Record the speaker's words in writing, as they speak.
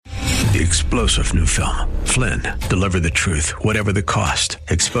The explosive new film, Flynn, deliver the truth, whatever the cost,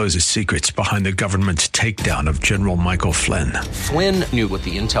 exposes secrets behind the government's takedown of General Michael Flynn. Flynn knew what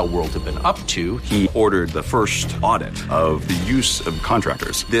the intel world had been up to. He ordered the first audit of the use of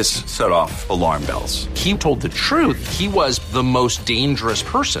contractors. This set off alarm bells. He told the truth. He was the most dangerous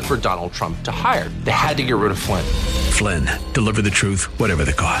person for Donald Trump to hire. They had to get rid of Flynn. Flynn, deliver the truth, whatever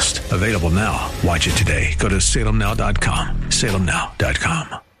the cost. Available now. Watch it today. Go to salemnow.com.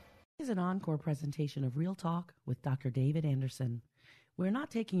 salemnow.com. This is an encore presentation of Real Talk with Dr. David Anderson. We're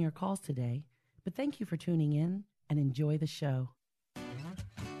not taking your calls today, but thank you for tuning in and enjoy the show.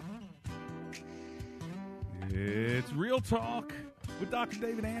 It's Real Talk with Dr.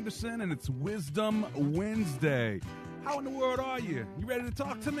 David Anderson, and it's Wisdom Wednesday. How in the world are you? You ready to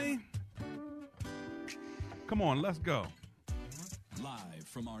talk to me? Come on, let's go. Live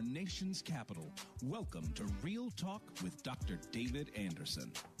from our nation's capital, welcome to Real Talk with Dr. David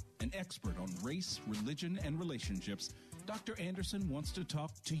Anderson. An expert on race, religion, and relationships, Dr. Anderson wants to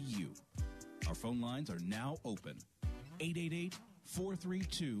talk to you. Our phone lines are now open.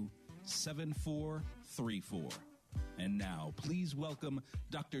 888-432-7434. And now, please welcome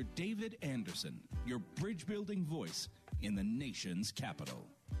Dr. David Anderson, your bridge-building voice in the nation's capital.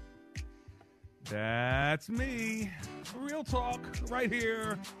 That's me. Real Talk right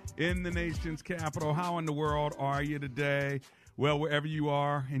here in the nation's capital. How in the world are you today? Well, wherever you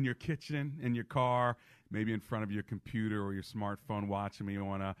are, in your kitchen, in your car, maybe in front of your computer or your smartphone watching me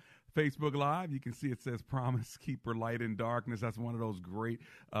on Facebook Live, you can see it says, promise keeper light in darkness. That's one of those great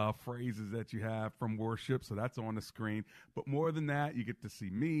phrases that you have from worship. So that's on the screen. But more than that, you get to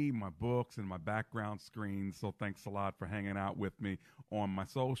see me, my books, and my background screen. So thanks a lot for hanging out with me on my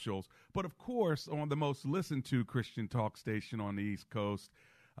socials. But of course, on the most listened to Christian talk station on the East Coast,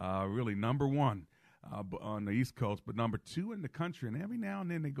 really number one on the East Coast, but number two in the country. And every now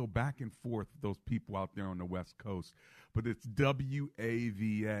and then they go back and forth, those people out there on the West Coast. But it's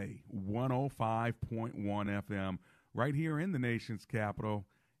WAVA 105.1 FM right here in the nation's capital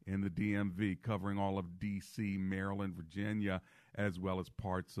in the DMV, covering all of D.C., Maryland, Virginia, as well as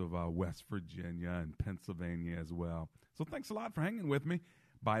parts of West Virginia and Pennsylvania as well. So thanks a lot for hanging with me.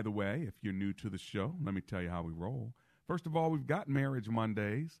 By the way, if you're new to the show, let me tell you how we roll. First of all, we've got Marriage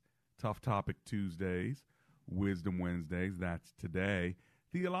Mondays, Tough Topic Tuesdays, Wisdom Wednesdays, that's today,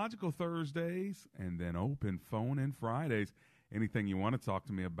 Theological Thursdays, and then Open Phone in Fridays. Anything you want to talk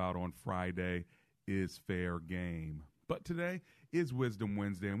to me about on Friday is fair game. But today is Wisdom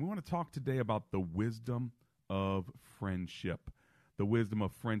Wednesday, and we want to talk today about the wisdom of friendship. The wisdom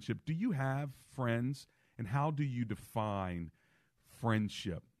of friendship. Do you have friends, and how do you define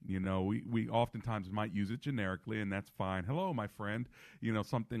friendship? You know, we oftentimes might use it generically, and that's fine. Hello, my friend, you know,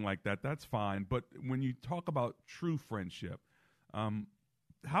 something like that. That's fine. But when you talk about true friendship,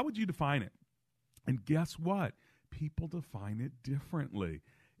 how would you define it? And guess what? People define it differently.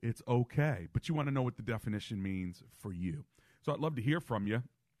 It's okay. But you want to know what the definition means for you. So I'd love to hear from you.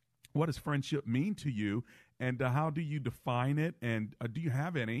 What does friendship mean to you? And how do you define it? And do you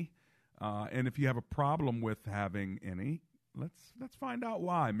have any? And if you have a problem with having any, let's find out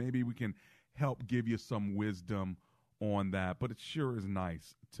why. Maybe we can help give you some wisdom on that. But it sure is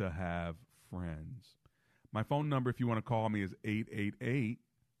nice to have friends. My phone number, if you want to call me, is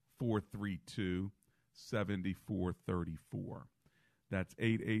 888-432-7434. That's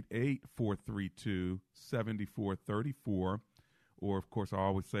 888-432-7434. Or, of course, I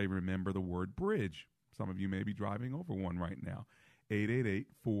always say, remember the word bridge. Some of you may be driving over one right now.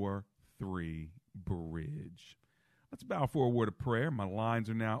 888-43-BRIDGE. Let's bow for a word of prayer. My lines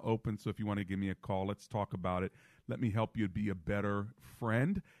are now open, so if you want to give me a call, let's talk about it. Let me help you be a better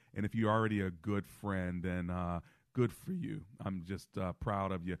friend. And if you're already a good friend, then good for you. I'm just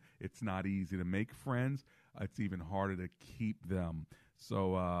proud of you. It's not easy to make friends. It's even harder to keep them.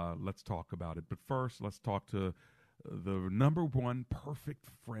 So let's talk about it. But first, let's talk to the number one perfect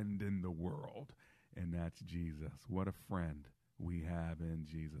friend in the world, and that's Jesus. What a friend we have in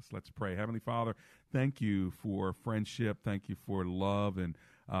Jesus. Let's pray. Heavenly Father, thank you for friendship. Thank you for love and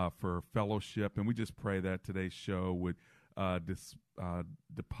for fellowship. And we just pray that today's show would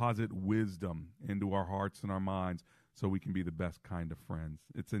deposit wisdom into our hearts and our minds so we can be the best kind of friends.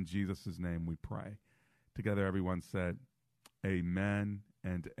 It's in Jesus' name we pray. Together, everyone said, amen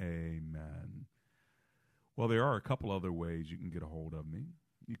and amen. Well, there are a couple other ways you can get a hold of me.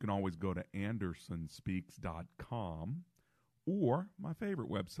 You can always go to andersonspeaks.com or my favorite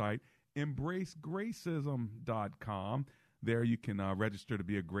website, embracegracism.com. There you can register to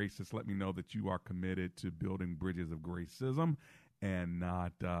be a gracist. Let me know that you are committed to building bridges of gracism and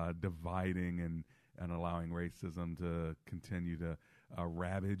not dividing and allowing racism to continue to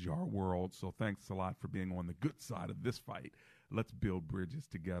ravage our world. So thanks a lot for being on the good side of this fight. Let's build bridges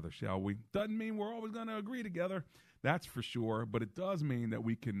together, shall we? Doesn't mean we're always going to agree together, that's for sure, but it does mean that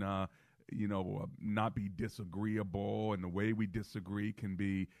we can not be disagreeable, and the way we disagree can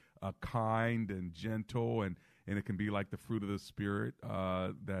be kind and gentle, and it can be like the fruit of the Spirit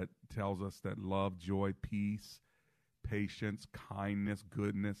that tells us that love, joy, peace, patience, kindness,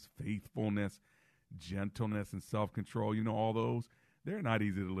 goodness, faithfulness, gentleness, and self-control, all those, they're not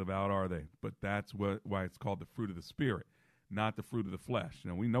easy to live out, are they? But that's why it's called the fruit of the Spirit, not the fruit of the flesh.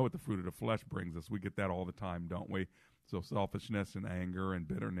 We know what the fruit of the flesh brings us. We get that all the time, don't we? So selfishness and anger and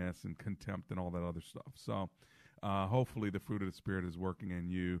bitterness and contempt and all that other stuff. So hopefully the fruit of the Spirit is working in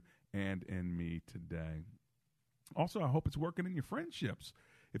you and in me today. Also, I hope it's working in your friendships.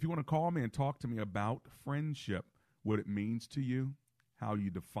 If you want to call me and talk to me about friendship, what it means to you, how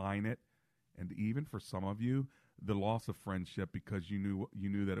you define it, and even for some of you, the loss of friendship because you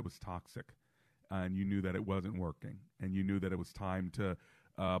knew that it was toxic, and you knew that it wasn't working, and you knew that it was time to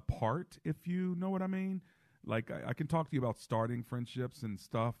part, if you know what I mean. Like, I can talk to you about starting friendships and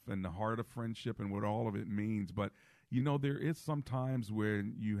stuff and the heart of friendship and what all of it means, but, there is some times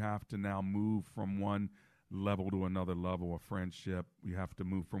when you have to now move from one level to another level of friendship. You have to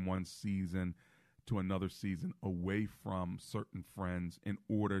move from one season to another season away from certain friends in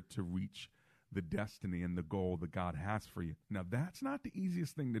order to reach the destiny and the goal that God has for you. Now, that's not the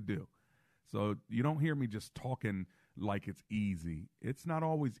easiest thing to do. So you don't hear me just talking like it's easy. It's not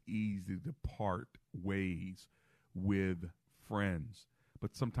always easy to part ways with friends,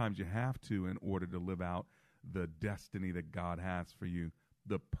 but sometimes you have to in order to live out the destiny that God has for you,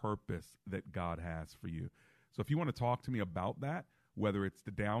 the purpose that God has for you. So if you want to talk to me about that, whether it's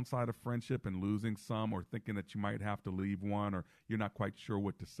the downside of friendship and losing some, or thinking that you might have to leave one, or you're not quite sure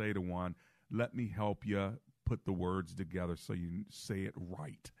what to say to one, let me help you put the words together so you say it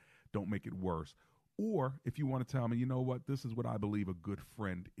right. Don't make it worse. Or if you want to tell me, you know what, this is what I believe a good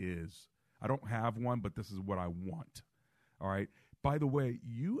friend is. I don't have one, but this is what I want. All right. By the way,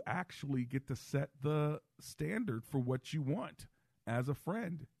 you actually get to set the standard for what you want as a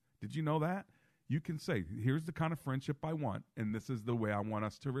friend. Did you know that? You can say, here's the kind of friendship I want, and this is the way I want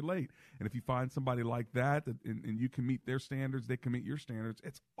us to relate. And if you find somebody like that, and you can meet their standards, they can meet your standards,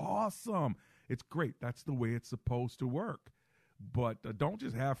 it's awesome. It's great. That's the way it's supposed to work. But don't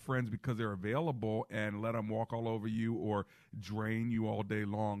just have friends because they're available and let them walk all over you or drain you all day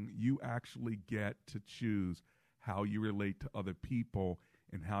long. You actually get to choose how you relate to other people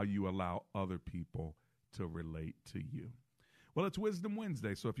and how you allow other people to relate to you. Well, it's Wisdom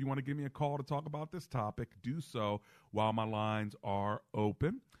Wednesday, so if you want to give me a call to talk about this topic, do so while my lines are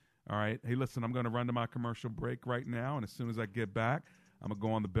open. All right. Hey, listen, I'm going to run to my commercial break right now, and as soon as I get back, I'm going to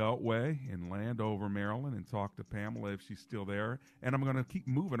go on the Beltway in Landover, Maryland, and talk to Pamela if she's still there. And I'm going to keep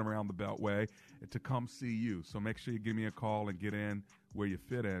moving around the Beltway to come see you. So make sure you give me a call and get in where you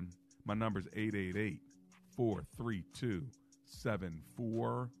fit in. My number is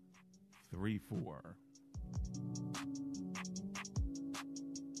 888-432-7434.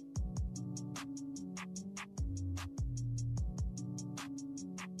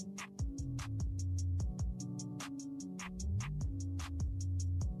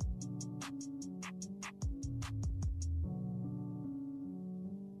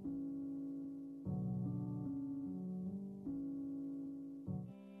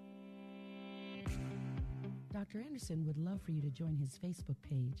 Dr. Anderson would love for you to join his Facebook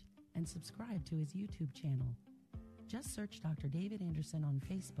page and subscribe to his YouTube channel. Just search Dr. David Anderson on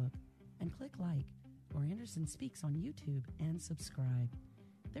Facebook and click like, or Anderson Speaks on YouTube and subscribe.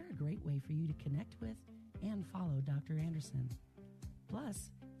 They're a great way for you to connect with and follow Dr. Anderson.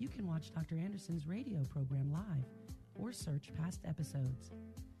 Plus, you can watch Dr. Anderson's radio program live or search past episodes.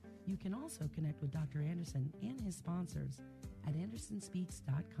 You can also connect with Dr. Anderson and his sponsors at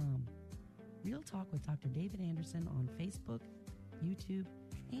AndersonSpeaks.com. Real Talk with Dr. David Anderson on Facebook, YouTube,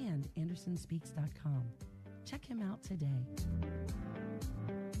 and AndersonSpeaks.com. Check him out today.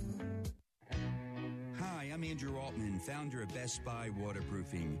 Hi, I'm Andrew Altman, founder of Best Buy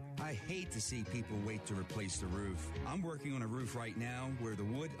Waterproofing. I hate to see people wait to replace the roof. I'm working on a roof right now where the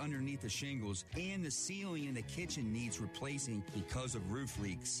wood underneath the shingles and the ceiling in the kitchen needs replacing because of roof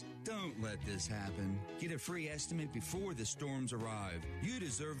leaks. Don't let this happen. Get a free estimate before the storms arrive. You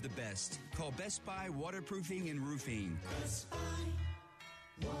deserve the best. Call Best Buy Waterproofing and Roofing. Best Buy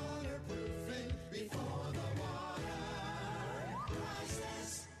Waterproofing before the water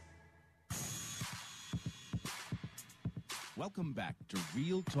rises. Welcome back to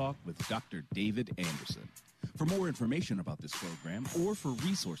Real Talk with Dr. David Anderson. For more information about this program or for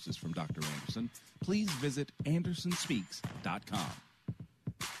resources from Dr. Anderson, please visit AndersonSpeaks.com.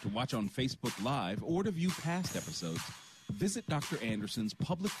 To watch on Facebook Live or to view past episodes, visit Dr. Anderson's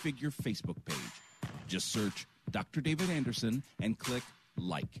public figure Facebook page. Just search Dr. David Anderson and click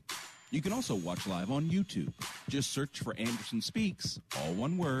like. You can also watch live on YouTube. Just search for Anderson Speaks, all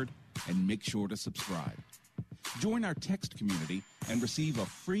one word, and make sure to subscribe. Join our text community and receive a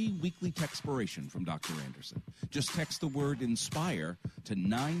free weekly textpiration from Dr. Anderson. Just text the word INSPIRE to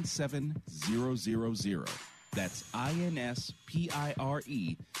 97000. That's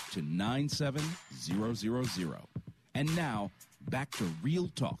INSPIRE to 97000. And now, back to Real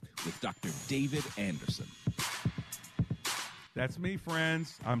Talk with Dr. David Anderson. That's me,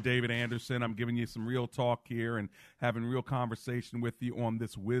 friends. I'm David Anderson. I'm giving you some real talk here and having real conversation with you on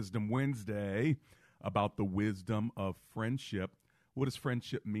this Wisdom Wednesday about the wisdom of friendship. What does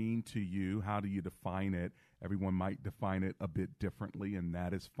friendship mean to you? How do you define it? Everyone might define it a bit differently, and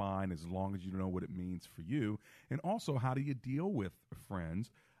that is fine as long as you know what it means for you. And also, how do you deal with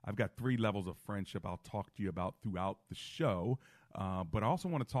friends? I've got 3 levels of friendship I'll talk to you about throughout the show, but I also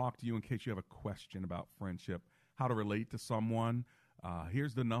want to talk to you in case you have a question about friendship, how to relate to someone.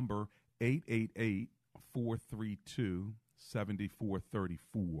 Here's the number,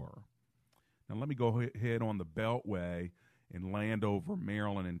 888-432-7434. Now, let me go ahead on the Beltway in Landover,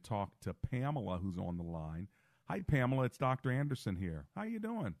 Maryland, and talk to Pamela, who's on the line. Hi, Pamela. It's Dr. Anderson here. How you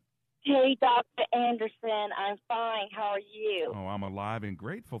doing? Hey, Dr. Anderson. I'm fine. How are you? Oh, I'm alive and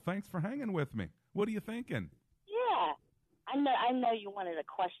grateful. Thanks for hanging with me. What are you thinking? Yeah. I know you wanted a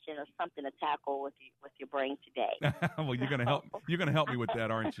question or something to tackle with your brain today. Well, you're gonna help me with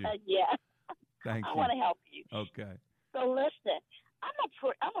that, aren't you? Yeah. Thank you. I want to help you. Okay. So listen,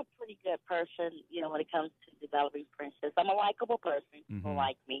 I'm a pretty good person, when it comes to developing friendships. I'm a likable person. People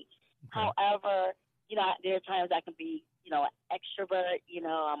like me. Okay. However, there are times I can be, an extrovert.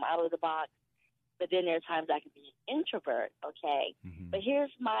 I'm out of the box. But then there are times I can be an introvert. Okay. Mm-hmm. But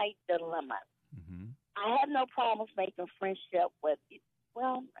here's my dilemma. Mm-hmm. I have no problems making friendship with.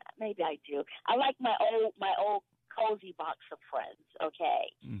 Well, maybe I do. I like my old cozy box of friends.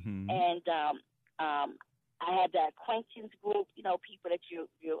 Okay. Mm-hmm. And I have that acquaintance group, people that you're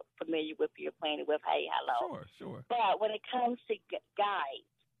familiar with, you're acquainted with. Hey, hello. Sure. But when it comes to guys,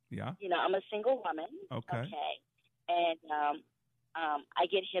 yeah, I'm a single woman. Okay. And I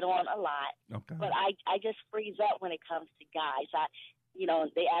get hit on a lot. Okay. But I just freeze up when it comes to guys.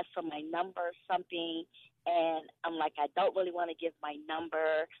 They ask for my number or something, and I'm like, I don't really want to give my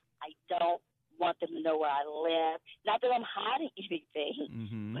number. I don't want them to know where I live. Not that I'm hiding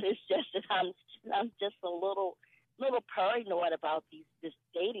anything, but it's just that I'm just a little paranoid about this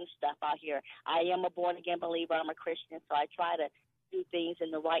dating stuff out here. I am a born again believer. I'm a Christian, so I try to do things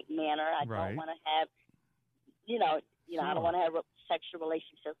in the right manner. I don't want to have, sure. I don't want to have sexual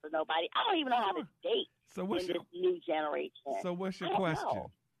relationships with nobody. I don't even know how to date in this new generation. So what's your question?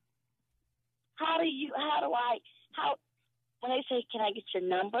 Know. When they say, can I get your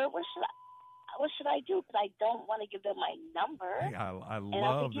number? What should I do? Because I don't want to give them my number. Hey, I love and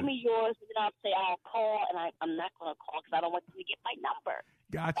I'll say, give me yours, and then I'll say I'll call, and I'm not going to call because I don't want them to get my number.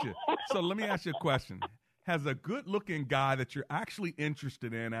 Gotcha. So let me ask you a question. Has a good-looking guy that you're actually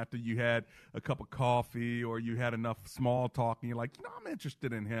interested in after you had a cup of coffee or you had enough small talk and you're like, I'm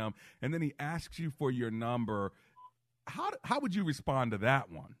interested in him, and then he asks you for your number, how would you respond to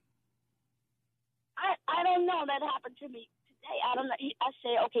that one? I don't know. That happened to me today. I don't know. I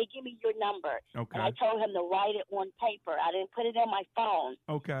said, okay, give me your number. Okay. And I told him to write it on paper. I didn't put it in my phone.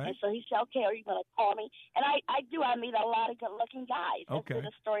 Okay. And so he said, okay, are you going to call me? And I do. I meet a lot of good-looking guys. Okay. That's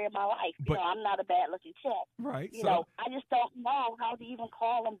the story of my life. I'm not a bad-looking chick. Right. I just don't know how to even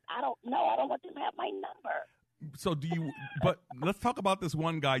call them. I don't know. I don't want them to have my number. So do you? But let's talk about this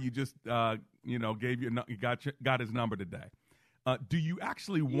one guy you just, gave you got his number today. Do you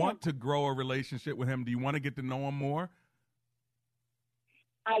actually want to grow a relationship with him? Do you want to get to know him more?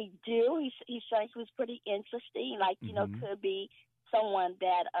 I do. He was pretty interesting. Could be someone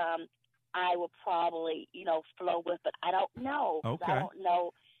that I would probably, flow with, but I don't know. Okay. I don't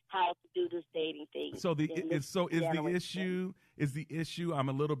know how to do this dating thing. So is the issue I'm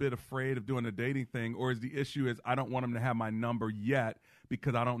a little bit afraid of doing the dating thing, or is the issue is I don't want him to have my number yet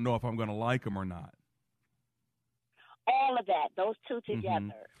because I don't know if I'm going to like him or not? All of that, those two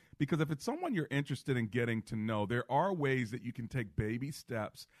together. Because if it's someone you're interested in getting to know, there are ways that you can take baby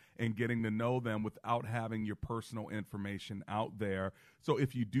steps in getting to know them without having your personal information out there. So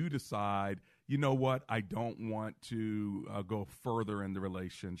if you do decide, you know what, I don't want to go further in the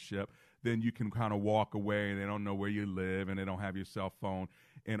relationship, then you can kind of walk away and they don't know where you live and they don't have your cell phone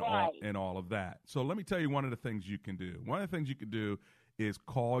and all of that. So let me tell you one of the things you can do. One of the things you can do is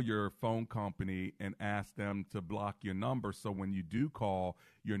call your phone company and ask them to block your number. So when you do call,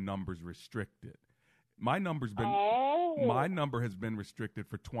 your number's restricted. My number has been restricted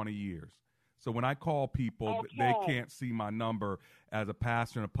for 20 years. So when I call people, they can't see my number as a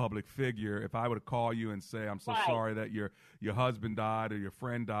pastor and a public figure. If I were to call you and say, I'm so sorry that your husband died or your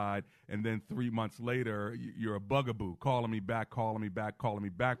friend died, and then 3 months later, you're a bugaboo calling me back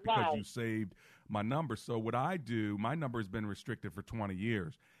because you saved my number. So what I do, my number has been restricted for 20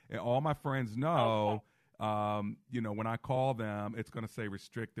 years. And all my friends know, when I call them, it's going to say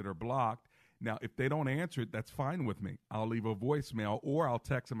restricted or blocked. Now, if they don't answer it, that's fine with me. I'll leave a voicemail or I'll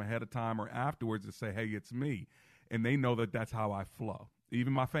text them ahead of time or afterwards to say, hey, it's me. And they know that that's how I flow,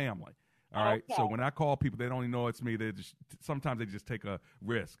 even my family. All right. So when I call people, they don't even know it's me. Sometimes they just take a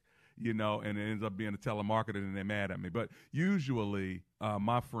risk, and it ends up being a telemarketer and they're mad at me. But usually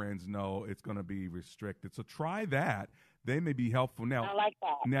my friends know it's going to be restricted. So try that. They may be helpful. Now, I like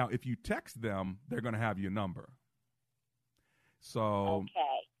that. Now, if you text them, they're going to have your number. So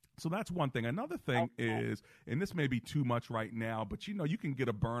So that's one thing. Another thing is, and this may be too much right now, but you can get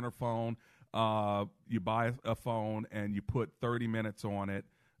a burner phone. You buy a phone and you put 30 minutes on it,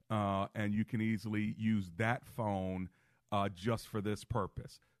 and you can easily use that phone just for this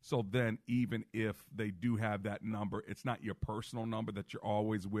purpose. So then even if they do have that number, it's not your personal number that you're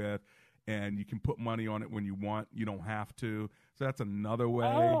always with, and you can put money on it when you want. You don't have to. So that's another way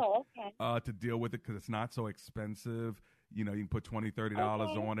to deal with it because it's not so expensive. You can put $20,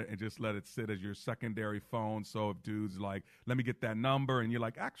 $30 on it and just let it sit as your secondary phone. So if dude's like, let me get that number, and you're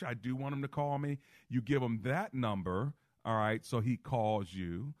like, actually, I do want him to call me, you give him that number, all right, so he calls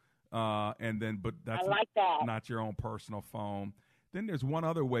you, but that's not your own personal phone. Then there's one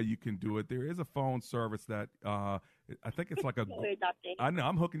other way you can do it. There is a phone service that I think it's like I know,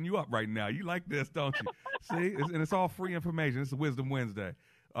 I'm hooking you up right now. You like this, don't you? See, it's all free information. It's a Wisdom Wednesday.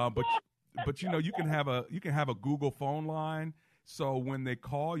 But you can have a Google phone line, so when they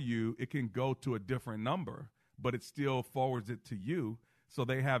call you, it can go to a different number, but it still forwards it to you. So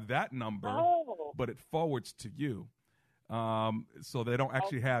they have that number, but it forwards to you. So they don't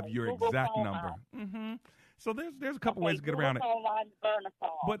actually have your exact number. Mm-hmm. So there's a couple ways to get around it.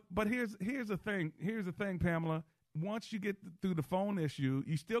 But here's the thing. Here's the thing, Pamela. Once you get through the phone issue,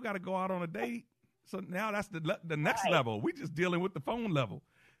 you still got to go out on a date. So now that's the next level. We're just dealing with the phone level.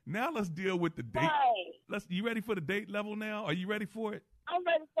 Now let's deal with the date. Right. You ready for the date level now? Are you ready for it? I'm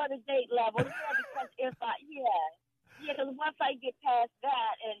ready for the date level. Because because once I get past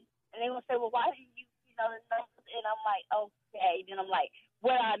that, and they will say, well, why didn't you, the numbers? And I'm like, okay. Then I'm like,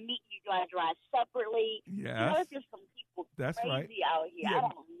 where I meet you, do I drive separately? Yes. There's just some people that's crazy right. out here. Yeah. I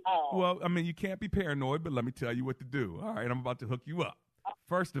don't know. Well, I mean, you can't be paranoid, but let me tell you what to do. All right, I'm about to hook you up.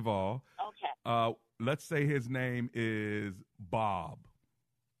 First of all, let's say his name is Bob.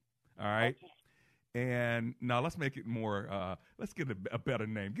 All right. Okay. And now let's make it more, let's get a better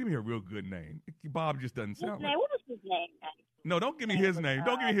name. Give me a real good name. Bob just doesn't sound right. What was his name? No, don't give me his name.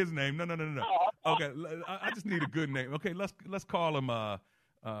 Don't give me his name. No. Okay, I just need a good name. Okay, let's call him,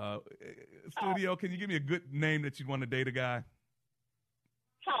 studio. Can you give me a good name that you'd want to date a guy?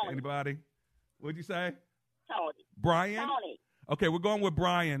 Tony. Anybody? What'd you say? Tony. Brian? Tony. Okay, we're going with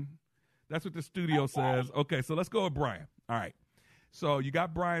Brian. That's what the studio says. Okay, so let's go with Brian. All right. So you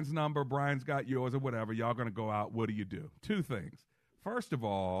got Brian's number, Brian's got yours or whatever. Y'all going to go out. What do you do? Two things. First of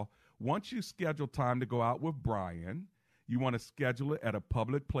all, once you schedule time to go out with Brian, you want to schedule it at a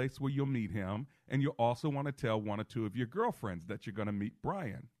public place where you'll meet him, and you also want to tell one or two of your girlfriends that you're going to meet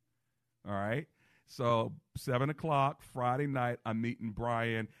Brian. All right? So 7 o'clock Friday night, I'm meeting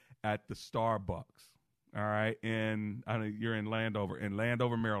Brian at the Starbucks. All right? You're in Landover,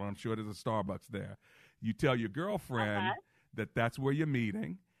 Maryland. I'm sure there's a Starbucks there. You tell your girlfriend that's where you're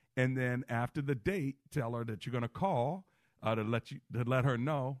meeting, and then after the date, tell her that you're going to call to let her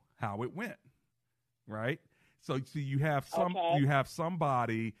know how it went, right? So you have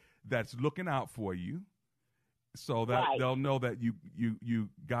somebody that's looking out for you, so that they'll know that you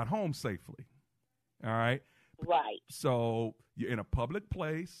got home safely, all right? Right. So you're in a public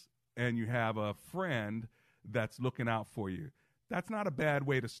place, and you have a friend that's looking out for you. That's not a bad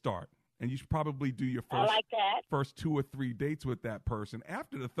way to start. And you should probably do your first 2 or 3 dates with that person.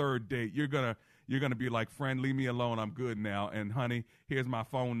 After the third date, you're gonna be like, friend, leave me alone. I'm good now. And honey, here's my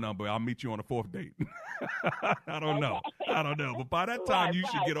phone number. I'll meet you on the 4th date. I don't know. But by that time, you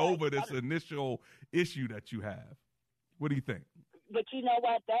should get over this initial issue that you have. What do you think? But you know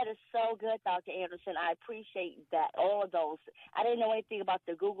what? That is so good, Dr. Anderson. I appreciate that, all of those. I didn't know anything about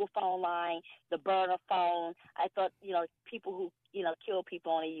the Google phone line, the burner phone. I thought, people who, kill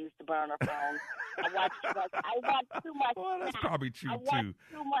people only use the burner phone. I watch too much Well, that's Snap. probably true, I watch too.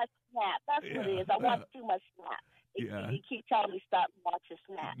 too much Snap. That's what it is. I watch too much Snap. You keep telling me stop watching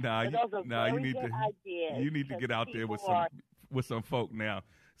Snap. Those are very good ideas. You need to get out there with some folk now.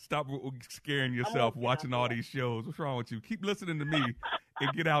 Stop scaring yourself watching all these shows. What's wrong with you? Keep listening to me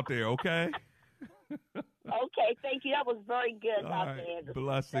and get out there, okay? Okay, thank you. That was very good, Dr. Anderson.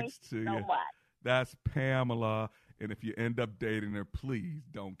 Blessings to you. Thank you so much. That's Pamela. And if you end up dating her, please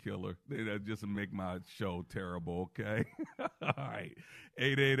don't kill her. That just make my show terrible, okay? All right.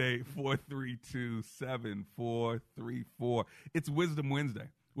 888-432-7434. It's Wisdom Wednesday.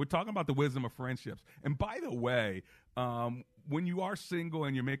 We're talking about the wisdom of friendships. And by the way, when you are single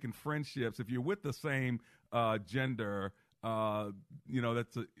and you're making friendships, if you're with the same gender,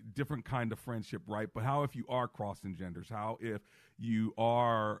 that's a different kind of friendship, right? But how if you are crossing genders? How if you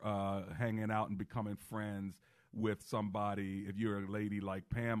are hanging out and becoming friends with somebody, if you're a lady like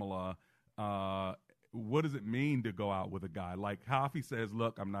Pamela, what does it mean to go out with a guy? Like, how if he says,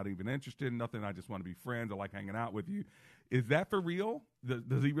 look, I'm not even interested in nothing, I just want to be friends, I like hanging out with you. Is that for real?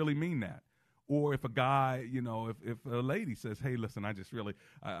 Does he really mean that? Or if a guy, if a lady says, hey, listen, I just really,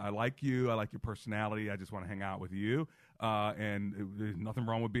 I like you, I like your personality, I just want to hang out with you, and there's nothing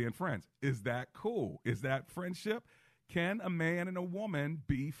wrong with being friends. Is that cool? Is that friendship? Can a man and a woman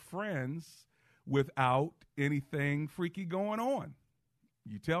be friends without anything freaky going on?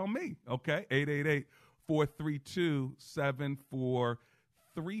 You tell me, okay?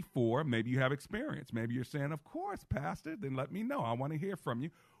 888-432-7434. Maybe you have experience. Maybe you're saying, of course, Pastor, then let me know. I want to hear from you.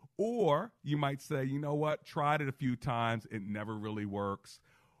 Or you might say, you know what, tried it a few times, it never really works.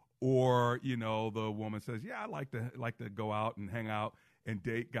 Or, the woman says, yeah, I like to go out and hang out and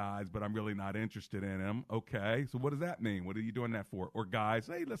date guys, but I'm really not interested in them. Okay, so what does that mean? What are you doing that for? Or guys,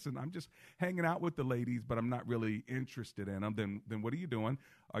 hey, listen, I'm just hanging out with the ladies, but I'm not really interested in them. Then what are you doing?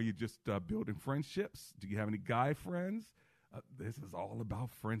 Are you just building friendships? Do you have any guy friends? This is all about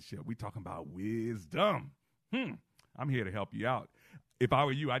friendship. We talking about wisdom. I'm here to help you out. If I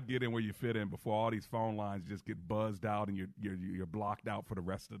were you, I'd get in where you fit in before all these phone lines just get buzzed out and you're blocked out for the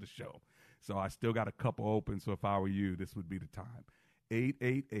rest of the show. So I still got a couple open, so if I were you, this would be the time.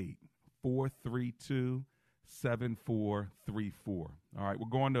 888-432-7434. All right, we're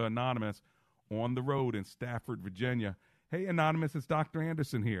going to Anonymous on the road in Stafford, Virginia. Hey, Anonymous, it's Dr.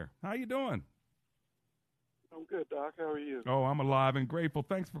 Anderson here. How you doing? I'm good, Doc. How are you? Oh, I'm alive and grateful.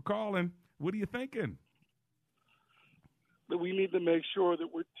 Thanks for calling. What are you thinking? That we need to make sure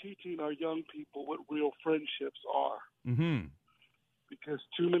that we're teaching our young people what real friendships are. Mm-hmm. Because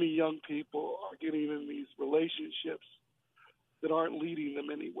too many young people are getting in these relationships that aren't leading them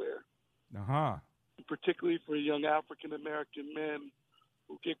anywhere. Uh-huh. Particularly for young African-American men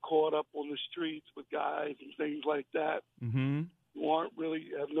who get caught up on the streets with guys and things like that, mm-hmm. who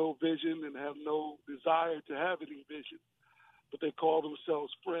have no vision and have no desire to have any vision, but they call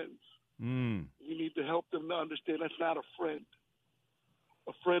themselves friends. Mm. We need to help them to understand that's not a friend.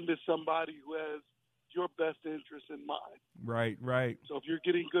 A friend is somebody who has your best interest in mind. Right, right. So if you're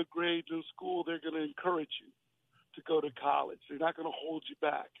getting good grades in school, they're going to encourage you to go to college. They're not going to hold you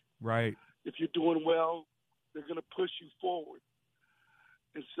back. Right. If you're doing well, they're going to push you forward.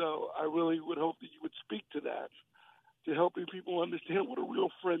 And so I really would hope that you would speak to that, to helping people understand what a real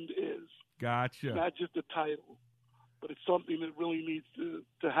friend is. Gotcha. It's not just a title, but it's something that really needs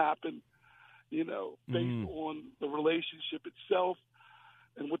to happen, based on the relationship itself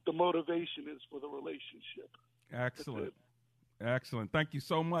and what the motivation is for the relationship. Excellent. Excellent. Thank you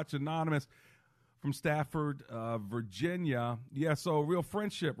so much, Anonymous from Stafford, Virginia. Yeah, so real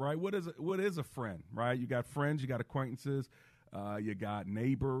friendship, right? What is a friend, right? You got friends, you got acquaintances, you got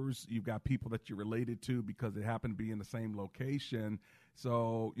neighbors, you've got people that you're related to because they happen to be in the same location.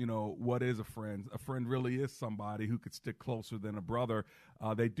 So, what is a friend? A friend really is somebody who could stick closer than a brother.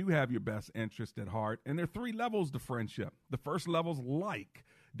 They do have your best interest at heart. And there are 3 levels to friendship. The first level is like.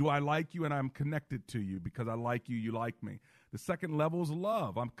 Do I like you and I'm connected to you because I like you, you like me? The second level is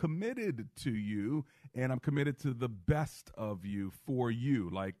love. I'm committed to you and I'm committed to the best of you for you.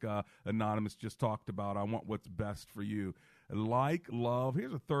 Like Anonymous just talked about, I want what's best for you. Like, love.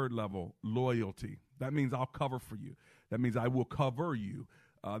 Here's a third level, loyalty. That means I'll cover for you. That means I will cover you.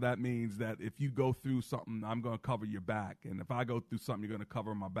 That means that if you go through something, I'm going to cover your back. And if I go through something, you're going to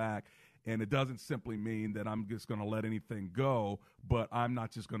cover my back. And it doesn't simply mean that I'm just going to let anything go, but I'm not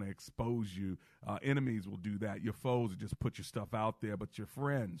just going to expose you. Enemies will do that. Your foes will just put your stuff out there. But your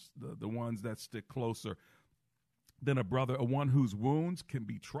friends, the ones that stick closer, than a brother, one whose wounds can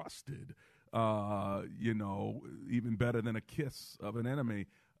be trusted, even better than a kiss of an enemy.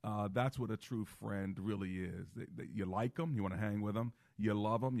 That's what a true friend really is. You like them, you want to hang with them, you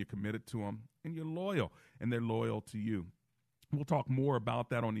love them, you're committed to them, and you're loyal, and they're loyal to you. We'll talk more about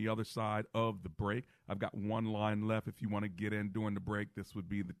that on the other side of the break. I've got one line left. If you want to get in during the break, this would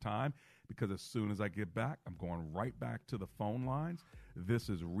be the time, because as soon as I get back, I'm going right back to the phone lines. This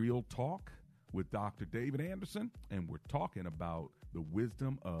is Real Talk with Dr. David Anderson, and we're talking about the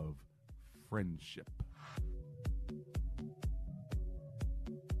wisdom of friendship.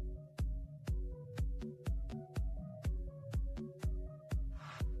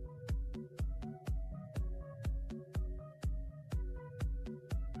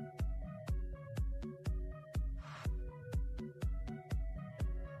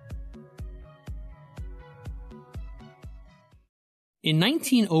 In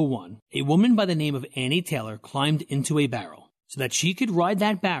 1901, a woman by the name of Annie Taylor climbed into a barrel so that she could ride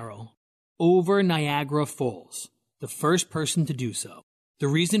that barrel over Niagara Falls, the first person to do so. The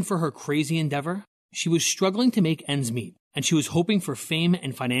reason for her crazy endeavor? She was struggling to make ends meet, and she was hoping for fame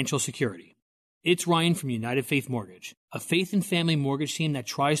and financial security. It's Ryan from United Faith Mortgage, a faith and family mortgage team that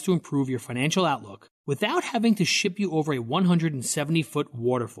tries to improve your financial outlook without having to ship you over a 170-foot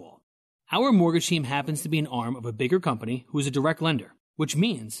waterfall. Our mortgage team happens to be an arm of a bigger company who is a direct lender, which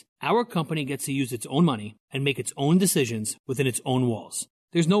means our company gets to use its own money and make its own decisions within its own walls.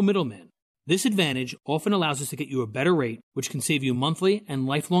 There's no middleman. This advantage often allows us to get you a better rate, which can save you monthly and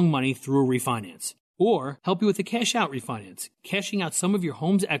lifelong money through a refinance, or help you with a cash-out refinance, cashing out some of your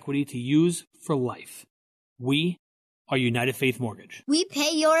home's equity to use for life. We are United Faith Mortgage. We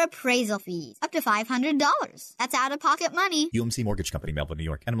pay your appraisal fees up to $500. That's out-of-pocket money. UMC Mortgage Company, Melville, New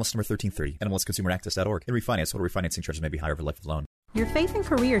York. NMLS number 1330. NMLSConsumerAccess.org. And refinance. Total refinancing charges may be higher over life of loan. Your faith and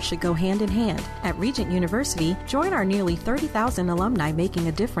career should go hand in hand. At Regent University, join our nearly 30,000 alumni making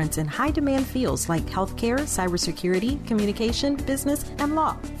a difference in high-demand fields like healthcare, cybersecurity, communication, business, and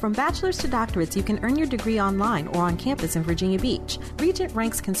law. From bachelor's to doctorates, you can earn your degree online or on campus in Virginia Beach. Regent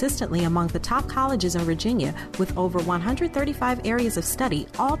ranks consistently among the top colleges in Virginia with over 135 areas of study,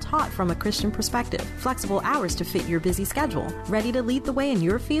 all taught from a Christian perspective. Flexible hours to fit your busy schedule. Ready to lead the way in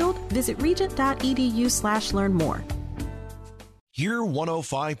your field? Visit regent.edu/learn more. Hear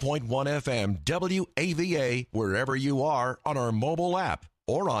 105.1 FM WAVA wherever you are on our mobile app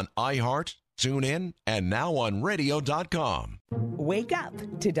or on iHeart, TuneIn, and now on radio.com. Wake up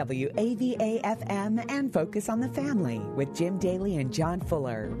to WAVA-FM and focus on the family with Jim Daly and John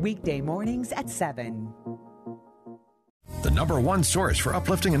Fuller. Weekday mornings at 7. The #1 source for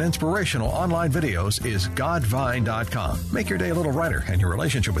uplifting and inspirational online videos is Godvine.com. Make your day a little brighter and your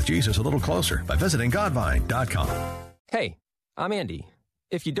relationship with Jesus a little closer by visiting Godvine.com. Hey, I'm Andy.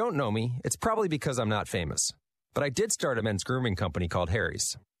 If you don't know me, it's probably because I'm not famous. But I did start a men's grooming company called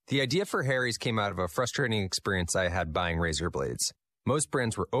Harry's. The idea for Harry's came out of a frustrating experience I had buying razor blades. Most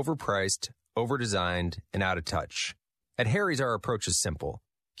brands were overpriced, overdesigned, and out of touch. At Harry's, our approach is simple.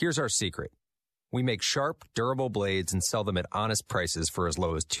 Here's our secret. We make sharp, durable blades and sell them at honest prices for as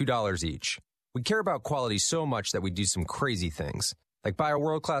low as $2 each. We care about quality so much that we do some crazy things, like buy a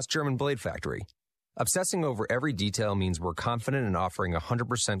world-class German blade factory. Obsessing over every detail means we're confident in offering a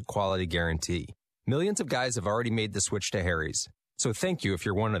 100% quality guarantee. Millions of guys have already made the switch to Harry's, so thank you if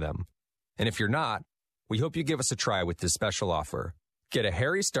you're one of them. And if you're not, we hope you give us a try with this special offer. Get a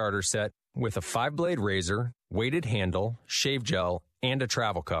Harry's starter set with a 5-blade razor, weighted handle, shave gel, and a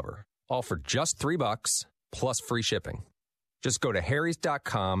travel cover, all for just $3 plus free shipping. Just go to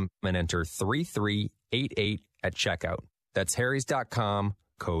harrys.com and enter 3388 at checkout. That's harrys.com.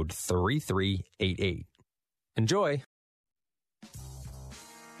 Code 3388. Enjoy.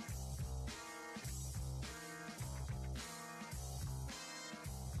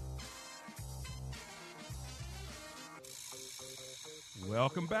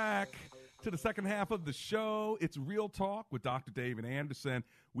 Welcome back to the second half of the show. It's Real Talk with Dr. David Anderson.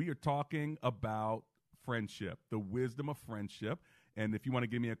 We are talking about friendship, the wisdom of friendship. And if you want to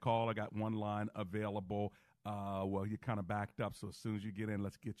give me a call, I got one line available. Well, you're kind of backed up, so as soon as you get in,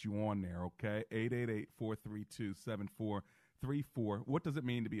 let's get you on there, okay? 888-432-7434. What does it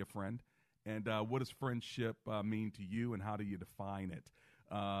mean to be a friend? And what does friendship mean to you, and how do you define it?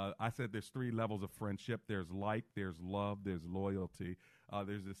 I said there's 3 levels of friendship. There's like, there's love, there's loyalty.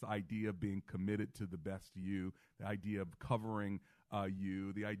 There's this idea of being committed to the best you, the idea of covering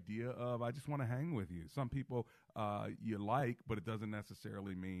you, the idea of I just want to hang with you. Some people you like, but it doesn't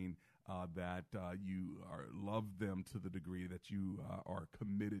necessarily mean that you love them to the degree that you are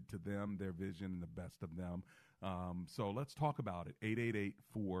committed to them, their vision, and the best of them. So let's talk about it.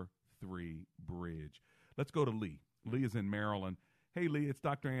 888-43-BRIDGE. Let's go to Lee. Lee is in Maryland. Hey, Lee, it's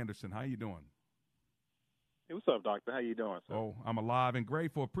Dr. Anderson. How you doing? Hey, what's up, doctor? How you doing, sir? Oh, I'm alive and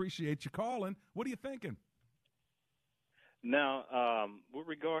grateful. Appreciate you calling. What are you thinking? Now, with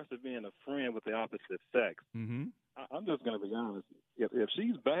regards to being a friend with the opposite sex, mm-hmm. I'm just going to be honest. If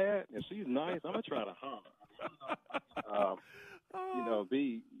she's bad, if she's nice, I'm going to try to holler.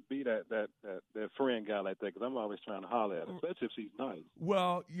 Be that friend guy like that, because I'm always trying to holler at her, especially if she's nice.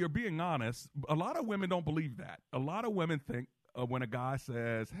 Well, you're being honest. A lot of women don't believe that. A lot of women think when a guy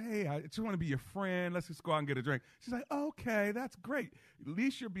says, hey, I just want to be your friend, let's just go out and get a drink. She's like, okay, that's great. At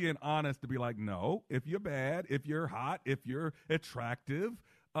least you're being honest to be like, no, if you're bad, if you're hot, if you're attractive,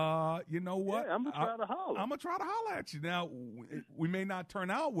 you know what? Yeah, I'm going to try to holler. I'm going to try to holler at you. Now, we may not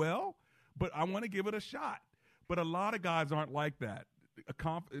turn out well, but I want to give it a shot. But a lot of guys aren't like that.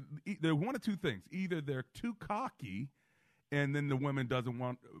 They're one of two things. Either they're too cocky and then the woman doesn't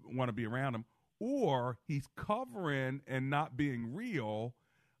want to be around him, or he's covering and not being real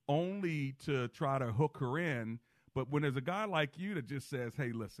only to try to hook her in. But when there's a guy like you that just says,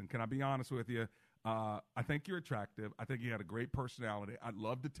 hey, listen, can I be honest with you? I think you're attractive. I think you had a great personality. I'd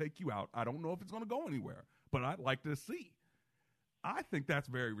love to take you out. I don't know if it's going to go anywhere, but I'd like to see. I think that's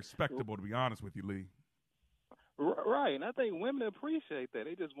very respectable, to be honest with you, Lee. Right, and I think women appreciate that.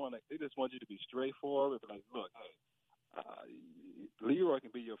 They just want you to be straightforward. Like, look, Leroy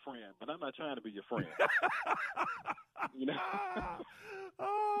can be your friend, but I'm not trying to be your friend. You know?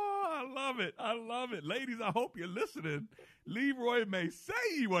 Oh, I love it. Ladies, I hope you're listening. Leroy may say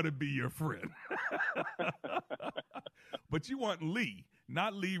he want to be your friend. But you want Lee,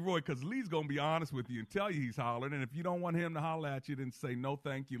 not Leroy, because Lee's going to be honest with you and tell you he's hollering. And if you don't want him to holler at you, then say, no,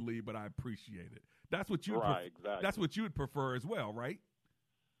 thank you, Lee, but I appreciate it. That's what you exactly. That's what you would prefer as well, right?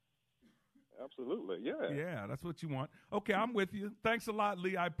 Absolutely, yeah. Yeah, that's what you want. Okay, I'm with you. Thanks a lot,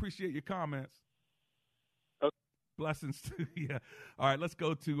 Lee. I appreciate your comments. Okay. Blessings to you. All right, let's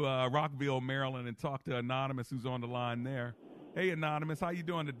go to Rockville, Maryland, and talk to Anonymous, who's on the line there. Hey, Anonymous, how you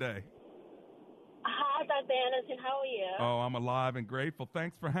doing today? Hi, Dr. Anderson. How are you? Oh, I'm alive and grateful.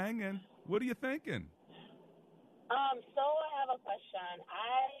 Thanks for hanging. What are you thinking? So I have a question.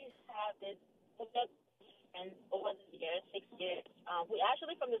 I have this friend over the years, 6 years. We're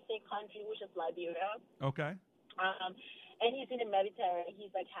actually from the same country, which is Liberia. Okay. And he's in the Mediterranean. He's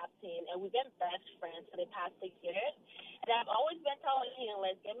a captain, and we've been best friends for the past 6 years. And I've always been telling him,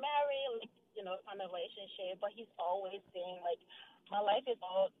 let's get married, kind of relationship. But he's always saying, like, my life is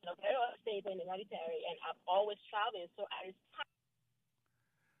all very unstable in the Mediterranean, and I'm always traveling. So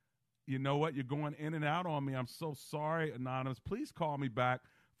you know what? You're going in and out on me. I'm so sorry, Anonymous. Please call me back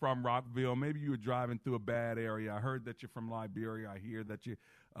from Rockville. Maybe you were driving through a bad area. I heard that you're from Liberia. I hear that you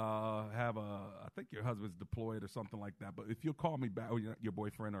have I think your husband's deployed or something like that. But if you'll call me back, or your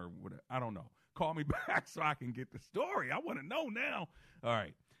boyfriend or whatever, I don't know. Call me back so I can get the story. I want to know now. All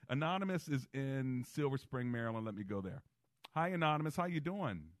right. Anonymous is in Silver Spring, Maryland. Let me go there. Hi, Anonymous. How you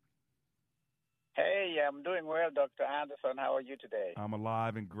doing? Hey, I'm doing well, Dr. Anderson. How are you today? I'm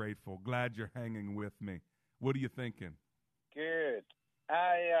alive and grateful. Glad you're hanging with me. What are you thinking? Good.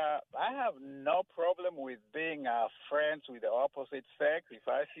 I have no problem with being friends with the opposite sex. If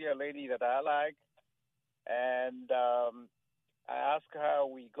I see a lady that I like and I ask her,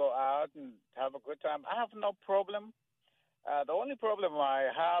 we go out and have a good time, I have no problem. The only problem I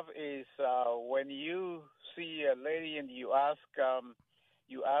have is when you see a lady and you ask her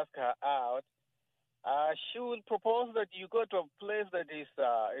out, she will propose that you go to a place that is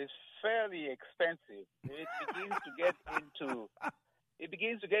fairly expensive. It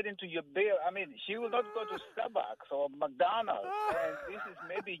begins to get into your bill. I mean, she will not go to Starbucks or McDonald's, and this is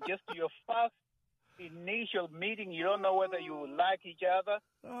maybe just your first initial meeting. You don't know whether you like each other.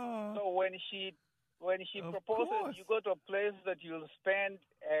 So when she proposes, you go to a place that you'll spend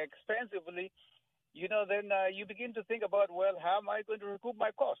expensively. Then you begin to think about, well, how am I going to recoup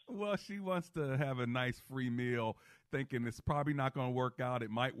my costs? Well, she wants to have a nice free meal, thinking it's probably not going to work out. It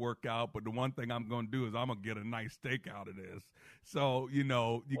might work out, but the one thing I'm going to do is I'm going to get a nice steak out of this. So, you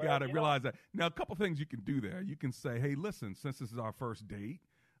got to realize that. Now, a couple things you can do there. You can say, hey, listen, since this is our first date,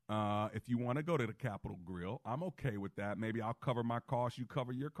 if you want to go to the Capitol Grill, I'm okay with that. Maybe I'll cover my costs. You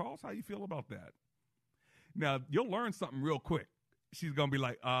cover your costs. How you feel about that? Now, you'll learn something real quick. She's going to be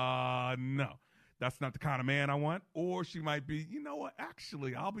like, no. That's not the kind of man I want. Or she might be, you know what,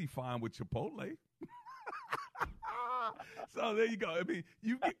 actually, I'll be fine with Chipotle. So there you go. I mean,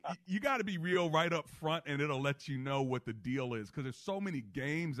 you got to be real right up front, and it'll let you know what the deal is, because there's so many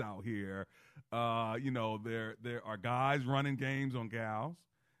games out here. There are guys running games on gals.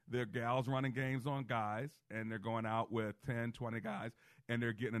 They're gals running games on guys, and they're going out with 10, 20 guys, and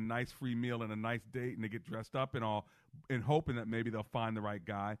they're getting a nice free meal and a nice date, and they get dressed up and all, and hoping that maybe they'll find the right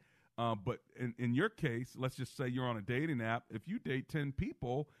guy. But in your case, let's just say you're on a dating app. If you date 10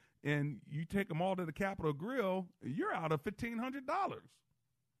 people and you take them all to the Capitol Grill, you're out of $1,500.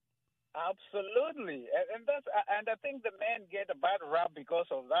 Absolutely, and I think the men get a bad rap because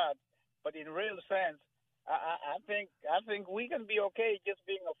of that. But in real sense, I think we can be okay just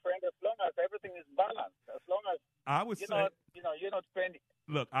being a friend as long as everything is balanced. As long as you're not spending.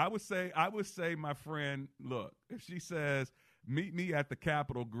 Look, I would say, my friend, look, if she says, meet me at the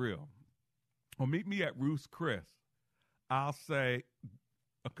Capitol Grill or meet me at Ruth's Chris, I'll say,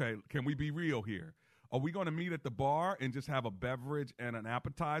 okay, can we be real here? Are we going to meet at the bar and just have a beverage and an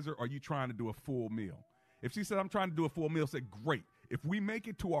appetizer? Or are you trying to do a full meal? If she said, I'm trying to do a full meal, say, great. If we make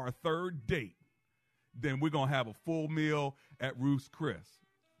it to our third date, then we're going to have a full meal at Ruth's Chris.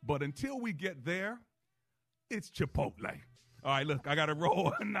 But until we get there, it's Chipotle. All right, look, I got to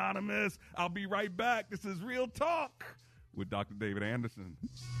roll anonymous. I'll be right back. This is Real Talk with Dr. David Anderson.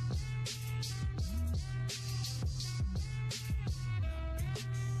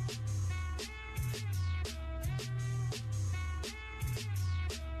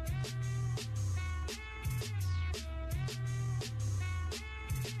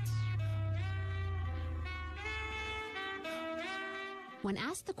 When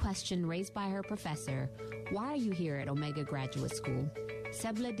asked the question raised by her professor, why are you here at Omega Graduate School?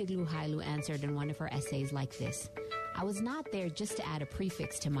 Sebla Diglu-Hailu answered in one of her essays like this: I was not there just to add a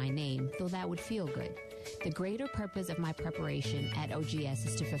prefix to my name, though that would feel good. The greater purpose of my preparation at OGS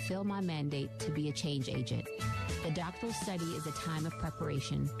is to fulfill my mandate to be a change agent. The doctoral study is a time of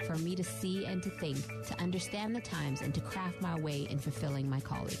preparation for me to see and to think, to understand the times, and to craft my way in fulfilling my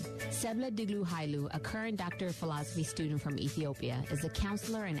calling. Sebla Diglu-Hailu, a current Doctor of Philosophy student from Ethiopia, is a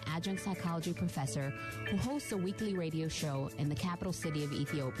counselor and adjunct psychology professor who hosts a weekly radio show in the capital city of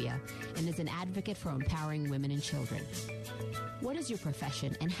Ethiopia and is an advocate for empowering women and children. What is your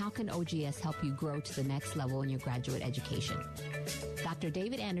profession, and how can OGS help you grow to the next level in your graduate education? Dr.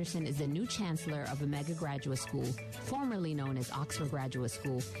 David Anderson is the new chancellor of Omega Graduate School, formerly known as Oxford Graduate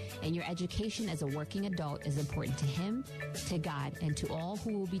School, and your education as a working adult is important to him, to God, and to all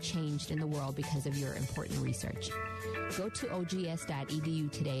who will be changed in the world because of your important research. Go to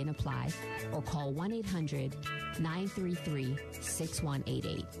ogs.edu today and apply, or call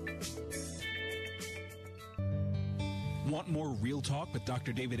 1-800-933-6188. Want more Real Talk with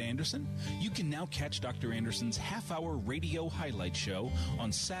Dr. David Anderson? You can now catch Dr. Anderson's half-hour radio highlight show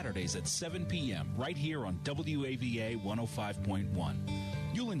on Saturdays at 7 p.m. right here on WAVA 105.1.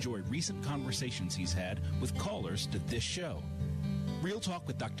 You'll enjoy recent conversations he's had with callers to this show. Real Talk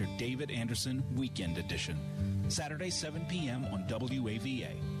with Dr. David Anderson, Weekend Edition. Saturday, 7 p.m. on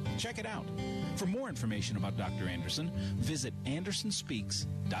WAVA. Check it out. For more information about Dr. Anderson, visit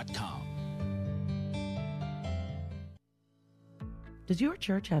andersonspeaks.com. Does your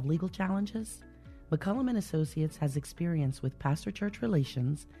church have legal challenges? McCullum & Associates has experience with pastor-church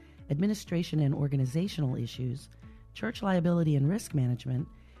relations, administration and organizational issues, church liability and risk management,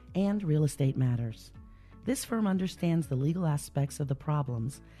 and real estate matters. This firm understands the legal aspects of the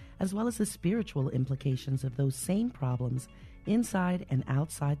problems as well as the spiritual implications of those same problems inside and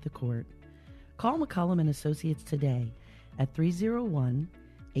outside the court. Call McCullum & Associates today at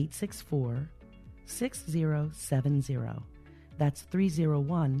 301-864-6070. That's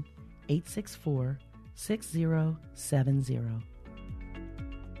 301-864-6070.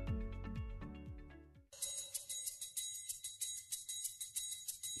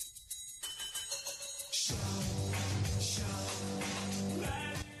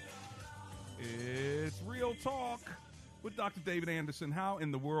 It's Real Talk with Dr. David Anderson. How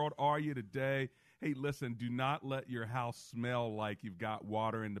in the world are you today? Hey, listen, do not let your house smell like you've got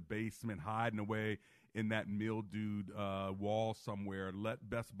water in the basement hiding away in that mildewed wall somewhere. Let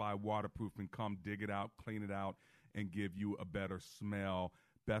Best Buy Waterproofing come dig it out, clean it out, and give you a better smell.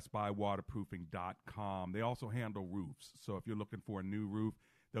 BestBuyWaterproofing.com. They also handle roofs. So if you're looking for a new roof,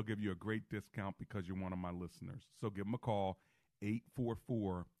 they'll give you a great discount because you're one of my listeners. So give them a call,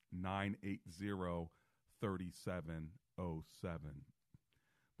 844-980-3707.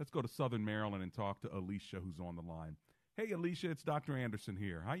 Let's go to Southern Maryland and talk to Alicia, who's on the line. Hey, Alicia, it's Dr. Anderson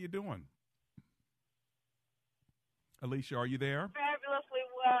here. How you doing? Alicia, are you there? Fabulously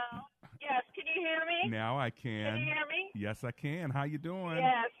well. Yes, can you hear me? Now I can. Can you hear me? Yes, I can. How you doing?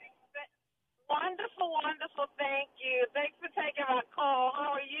 Yes. Wonderful, wonderful. Thank you. Thanks for taking my call.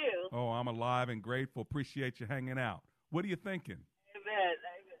 How are you? Oh, I'm alive and grateful. Appreciate you hanging out. What are you thinking? Amen.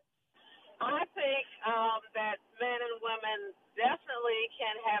 I think that men and women definitely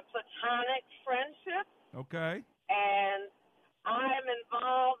can have platonic friendships. Okay. And I'm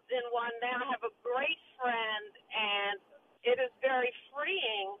involved in one now. I have a great friend, and it is very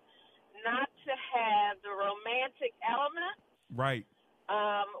freeing not to have the romantic element. Right.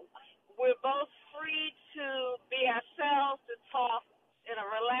 We're both free to be ourselves, to talk in a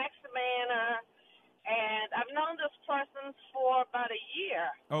relaxed manner. And I've known this person for about a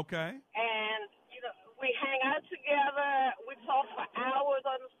year. Okay. And, we hang out together. We talk for hours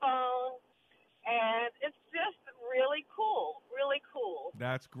on the phone. And it's just really cool, really cool.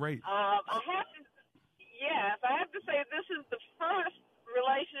 That's great. I have to say this is the first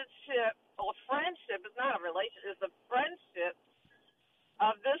relationship or friendship. It's not a relationship. It's a friendship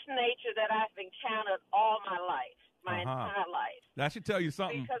of this nature that I've encountered all my life, my entire life. That should tell you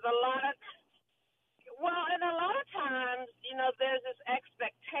something. Because a lot of times, there's this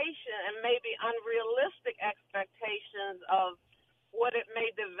expectation and maybe unrealistic expectations of what it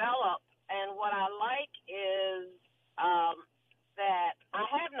may develop. And what I like is that I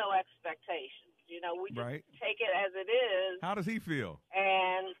have no expectations. We just take it as it is. How does he feel?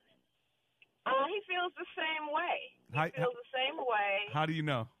 And he feels the same way. He feels the same way. How do you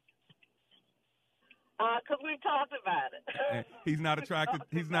know? Because we've talked about it. He's not attracted.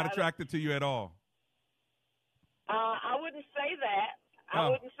 He's not attracted to you at all. I wouldn't say that. I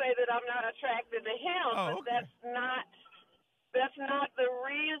wouldn't say that I'm not attracted to him. But okay. That's not the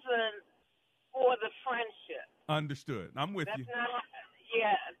reason for the friendship. Understood. I'm with you.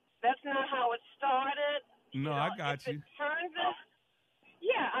 That's not how it started. No, I got you.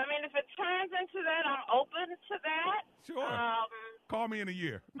 If it turns into that, I'm open to that. Sure. Call me in a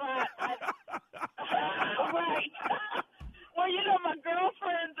year. But right. Well, my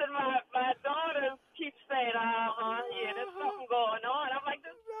girlfriends and my daughters keep saying, there's something going on. I'm like,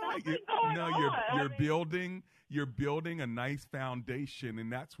 there's nothing going on. You're building a nice foundation,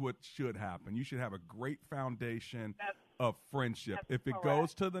 and that's what should happen. You should have a great foundation of friendship. If it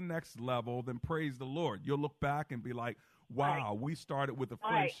goes to the next level, then praise the Lord. You'll look back and be like, wow, we started with a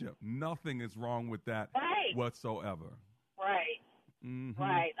friendship. Nothing is wrong with that whatsoever. Right. Mm-hmm.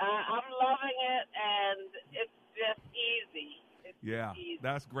 Right. I'm loving it, and it's just easy. It's easy.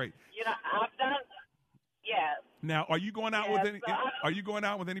 That's great. I've done. Yes. Now, are you going out Are you going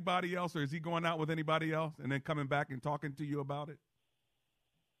out with anybody else, or is he going out with anybody else, and then coming back and talking to you about it?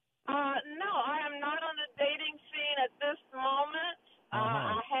 No, I am not on the dating scene at this moment.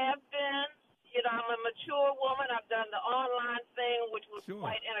 I have been. I'm a mature woman. I've done the online thing, which was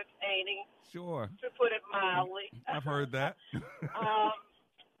quite entertaining. Sure. To put it mildly. I've heard that.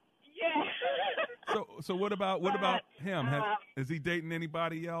 Yeah. So what about him? Is he dating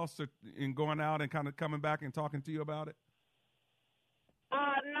anybody else, and going out and kind of coming back and talking to you about it?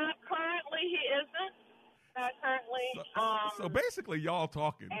 Not currently. He isn't. Not currently. So basically, y'all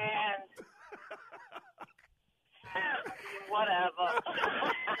talking. And whatever.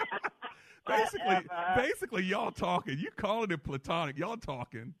 Basically, y'all talking. You calling it platonic. Y'all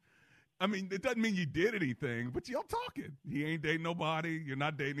talking. I mean, it doesn't mean you did anything, but y'all talking. He ain't dating nobody. You're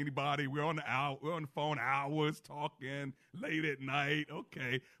not dating anybody. We're on the phone hours talking late at night.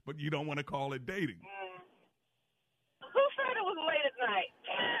 Okay, but you don't want to call it dating. Who said it was late at night?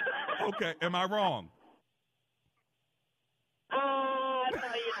 Okay, am I wrong? No, you're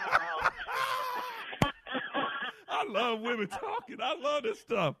not wrong. I love women talking. I love this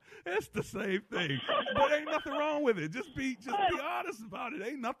stuff. It's the same thing. But ain't nothing wrong with it. Just be honest about it.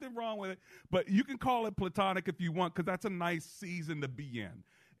 Ain't nothing wrong with it. But you can call it platonic if you want, because that's a nice season to be in.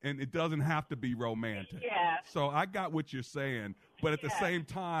 And it doesn't have to be romantic. Yeah. So I got what you're saying. But at the same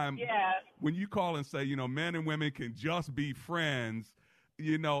time, when you call and say, men and women can just be friends,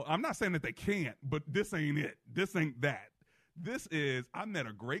 I'm not saying that they can't, but this ain't it. This ain't that. This is, I met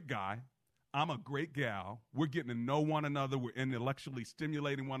a great guy. I'm a great gal. We're getting to know one another. We're intellectually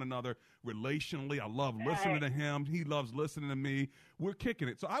stimulating one another relationally. I love listening to him. He loves listening to me. We're kicking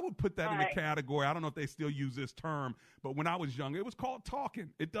it. So I would put that in the category. I don't know if they still use this term, but when I was young, it was called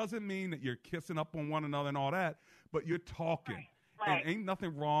talking. It doesn't mean that you're kissing up on one another and all that, but you're talking. And ain't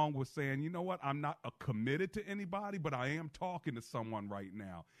nothing wrong with saying, you know what, I'm not committed to anybody, but I am talking to someone right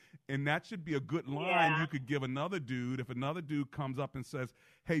now. And that should be a good line you could give another dude. If another dude comes up and says,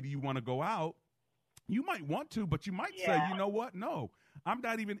 hey, do you want to go out? You might want to, but you might say, you know what, no, I'm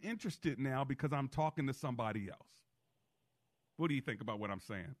not even interested now because I'm talking to somebody else. What do you think about what I'm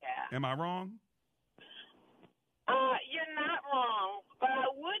saying? Yeah. Am I wrong? You're not wrong, but I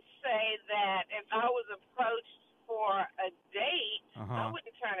would say that if I was approached for a date, I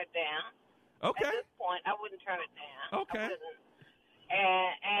wouldn't turn it down. Okay. At this point, I wouldn't turn it down. Okay.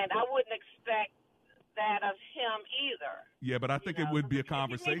 And I wouldn't expect that of him either. Yeah, but I think it would be a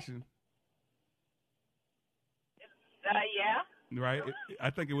conversation. Yeah. Right? I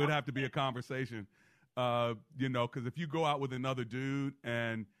think it would have to be a conversation, because if you go out with another dude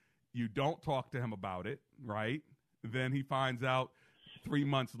and you don't talk to him about it, right, then he finds out 3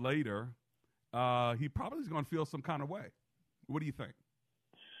 months later, he probably is going to feel some kind of way. What do you think?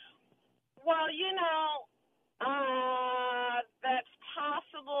 Well, that's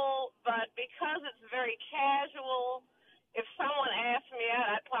possible, but because it's very casual, if someone asked me out,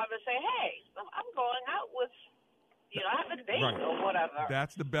 I'd probably say, hey, I'm going out with, I have a date or whatever.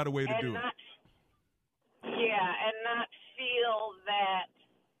 That's the better way to do it. Yeah, and not feel that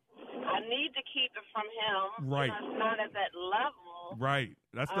I need to keep it from him. Right. It's not at that level. Right.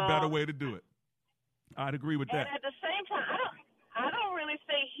 That's the better way to do it. I'd agree with that. And at the same time, I don't really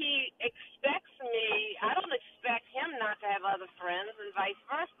think he expects me. I don't expect him not to have other friends and vice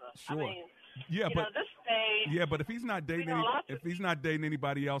versa. Sure. I mean, this stage. Yeah, but if he's not dating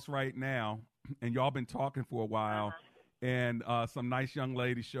anybody else right now, and y'all been talking for a while, and some nice young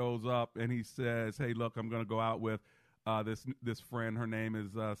lady shows up and he says, "Hey, look, I'm going to go out with this friend. Her name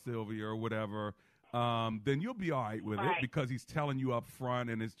is Sylvia or whatever." Then you'll be all right with it because he's telling you up front,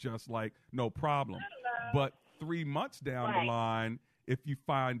 and it's just like no problem. But 3 months down the line, if you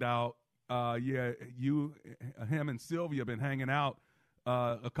find out, him and Sylvia have been hanging out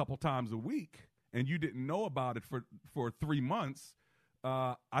a couple times a week, and you didn't know about it for 3 months,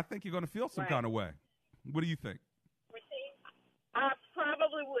 I think you're going to feel some kind of way. What do you think? I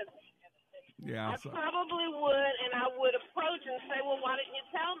probably would. Yeah, I probably would, and I would approach and say, well, why didn't you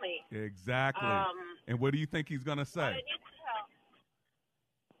tell me? Exactly. And what do you think he's going to say? Why didn't you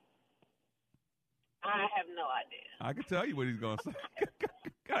tell? I have no idea. I can tell you what he's going to say.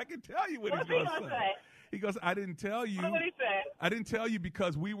 I can tell you what he's going to say. He goes, I didn't tell you. What did he say? I didn't tell you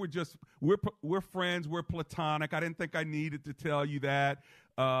because we're friends. We're platonic. I didn't think I needed to tell you that.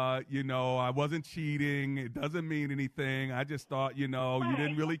 I wasn't cheating. It doesn't mean anything. I just thought, you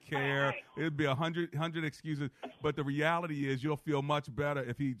didn't really care. It'd be 100 excuses. But the reality is you'll feel much better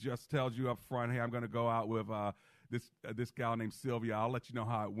if he just tells you up front, hey, I'm going to go out with this gal named Sylvia. I'll let you know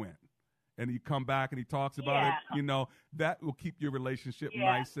how it went. And you come back and he talks about it, that will keep your relationship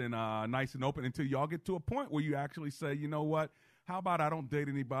nice and open until y'all get to a point where you actually say, you know what, how about I don't date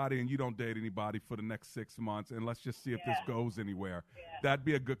anybody and you don't date anybody for the next 6 months, and let's just see if this goes anywhere. That'd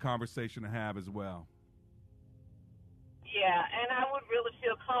be a good conversation to have as well. Yeah, and I would really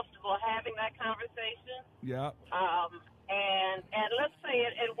feel comfortable having that conversation. Yeah. And let's say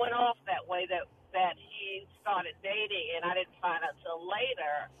it went off that way, that he started dating and I didn't find out till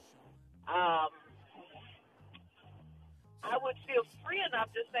later. I would feel free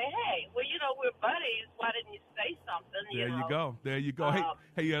enough to say, hey, well, we're buddies. Why didn't you say something? There you go.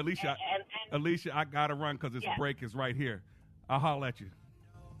 Hey, Alicia, Alicia, I got to run because this break is right here. I'll holler at you.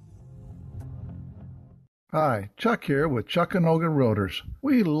 Hi, Chuck here with Chuck and Olga Realtors.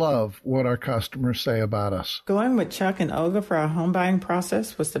 We love what our customers say about us. Going with Chuck and Olga for our home buying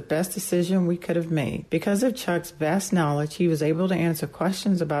process was the best decision we could have made. Because of Chuck's vast knowledge, he was able to answer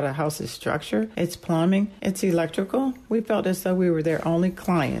questions about a house's structure, its plumbing, its electrical. We felt as though we were their only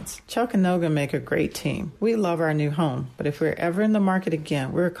clients. Chuck and Olga make a great team. We love our new home, but if we're ever in the market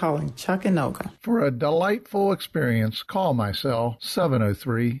again, we're calling Chuck and Olga. For a delightful experience, call my cell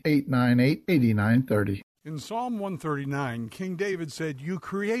 703-898-8930. In Psalm 139, King David said, "You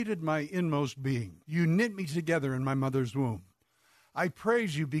created my inmost being. You knit me together in my mother's womb. I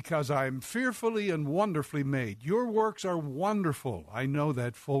praise you because I am fearfully and wonderfully made. Your works are wonderful. I know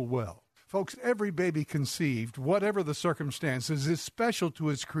that full well." Folks, every baby conceived, whatever the circumstances, is special to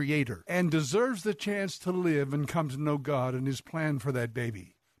its creator and deserves the chance to live and come to know God and his plan for that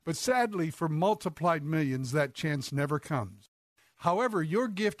baby. But sadly, for multiplied millions, that chance never comes. However, your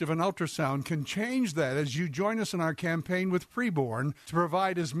gift of an ultrasound can change that as you join us in our campaign with Preborn to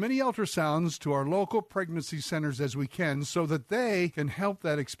provide as many ultrasounds to our local pregnancy centers as we can so that they can help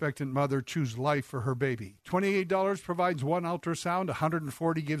that expectant mother choose life for her baby. $28 provides one ultrasound,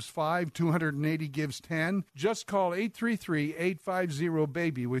 $140 gives 5, $280 gives 10. Just call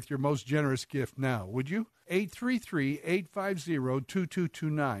 833-850-BABY with your most generous gift now, would you?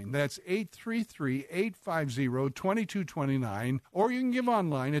 833-850-2229. That's 833-850-2229. Or you can give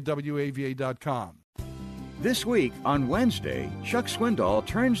online at WAVA.com. This week, on Wednesday, Chuck Swindoll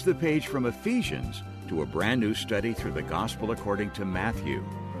turns the page from Ephesians to a brand new study through the Gospel according to Matthew.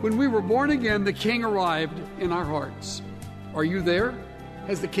 When we were born again, the King arrived in our hearts. Are you there?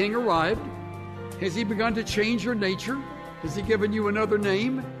 Has the King arrived? Has he begun to change your nature? Has he given you another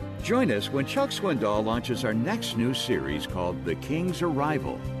name? Join us when Chuck Swindoll launches our next new series called The King's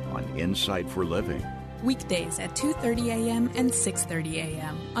Arrival on Insight for Living. Weekdays at 2:30 a.m. and 6:30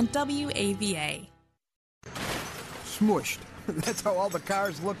 a.m. on WAVA. Smushed. That's how all the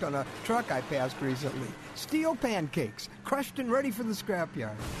cars looked on a truck I passed recently. Steel pancakes, crushed and ready for the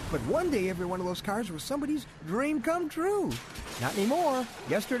scrapyard. But one day every one of those cars was somebody's dream come true. Not anymore.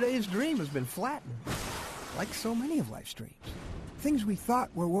 Yesterday's dream has been flattened. Like so many of life's dreams. Things we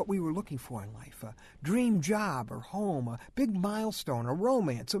thought were what we were looking for in life. A dream job or home, a big milestone, a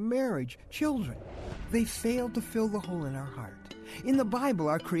romance, a marriage, children. They failed to fill the hole in our heart. In the Bible,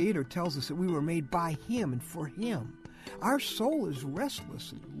 our Creator tells us that we were made by Him and for Him. Our soul is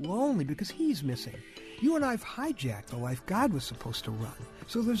restless and lonely because He's missing. You and I have hijacked the life God was supposed to run.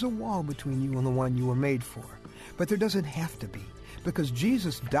 So there's a wall between you and the one you were made for. But there doesn't have to be, because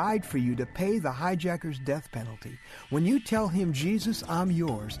Jesus died for you to pay the hijacker's death penalty. When you tell Him, Jesus, I'm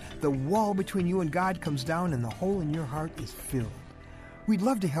yours, the wall between you and God comes down and the hole in your heart is filled. We'd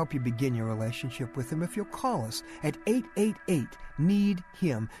love to help you begin your relationship with Him if you'll call us at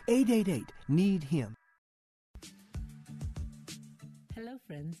 888-NEED-HIM, 888-NEED-HIM. Hello,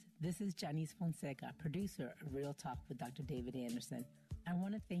 friends. This is Janice Fonseca, producer of Real Talk with Dr. David Anderson. I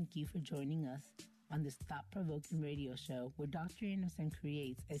want to thank you for joining us on this thought-provoking radio show where Dr. Anderson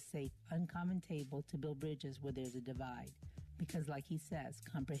creates a safe, uncommon table to build bridges where there's a divide. Because like he says,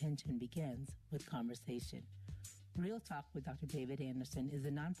 comprehension begins with conversation. Real Talk with Dr. David Anderson is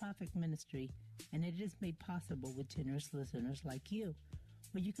a nonprofit ministry, and it is made possible with generous listeners like you.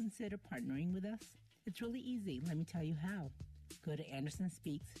 Will you consider partnering with us? It's really easy. Let me tell you how. Go to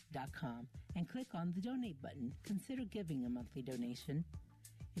AndersonSpeaks.com and click on the donate button. Consider giving a monthly donation.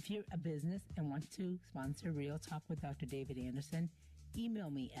 If you're a business and want to sponsor Real Talk with Dr. David Anderson, email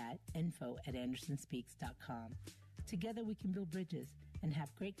me at info@AndersonSpeaks.com. Together we can build bridges and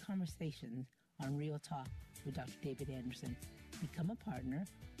have great conversations on Real Talk with Dr. David Anderson. Become a partner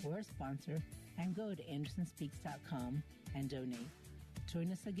or a sponsor and go to AndersonSpeaks.com and donate.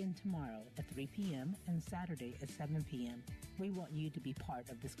 Join us again tomorrow at 3 p.m. and Saturday at 7 p.m. We want you to be part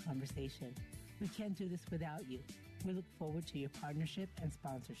of this conversation. We can't do this without you. We look forward to your partnership and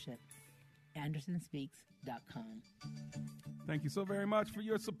sponsorship. AndersonSpeaks.com. Thank you so very much for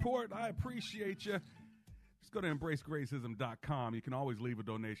your support. I appreciate you. Just go to EmbraceGracism.com. You can always leave a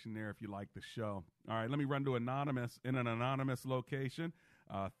donation there if you like the show. All right, let me run to Anonymous in an anonymous location.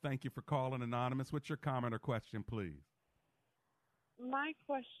 Thank you for calling, Anonymous. What's your comment or question, please? My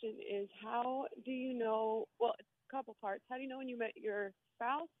question is, how do you know, well, it's a couple parts. How do you know when you met your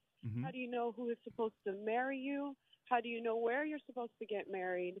spouse? Mm-hmm. How do you know who is supposed to marry you? How do you know where you're supposed to get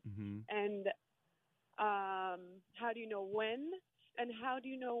married? Mm-hmm. And how do you know when? And how do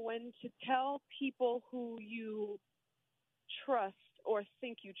you know when to tell people who you trust or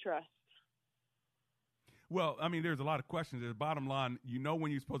think you trust? Well, I mean, there's a lot of questions. The bottom line, you know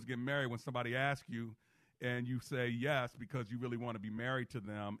when you're supposed to get married when somebody asks you, and you say yes because you really want to be married to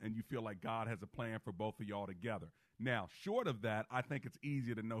them and you feel like God has a plan for both of y'all together. Now, short of that, I think it's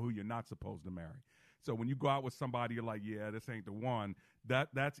easier to know who you're not supposed to marry. So when you go out with somebody, you're like, yeah, this ain't the one.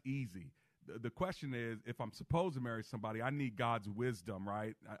 That's easy. The question is, if I'm supposed to marry somebody, I need God's wisdom,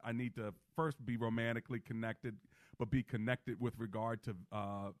 right? I need to first be romantically connected, but be connected with regard to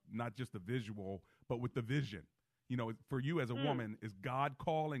not just the visual, but with the vision. You know, for you as a woman, is God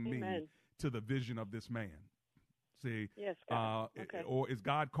calling me to the vision of this man? See, yes, God. Okay. Or is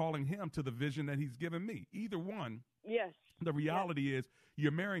God calling him to the vision that He's given me? Either one. Yes. The reality is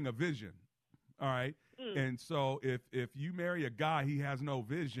you're marrying a vision, all right? And so if you marry a guy, he has no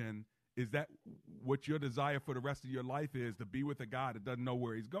vision, is that what your desire for the rest of your life is, to be with a guy that doesn't know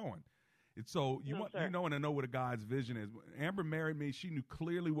where he's going? And so you want to know what a guy's vision is. Amber married me. She knew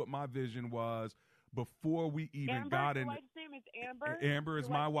clearly what my vision was before we even got in. Your wife's name is Amber? Amber is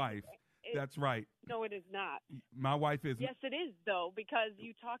my wife. That's right. No, it is not. My wife is. Yes, it is, though, because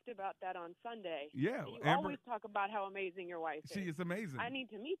you talked about that on Sunday. Yeah. You Amber, always talk about how amazing your wife is. She is amazing. I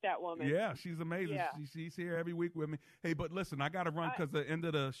need to meet that woman. Yeah, she's amazing. Yeah. She's here every week with me. Hey, but listen, I got to run because the end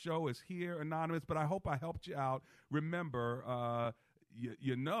of the show is here, Anonymous, but I hope I helped you out. Remember,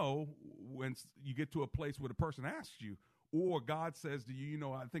 you know when you get to a place where the person asks you, or God says to you, you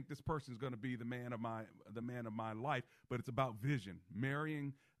know, I think this person is going to be the man of my life, but it's about vision,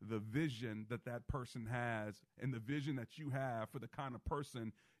 marrying the vision that person has and the vision that you have for the kind of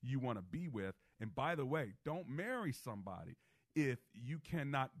person you want to be with. And by the way, don't marry somebody if you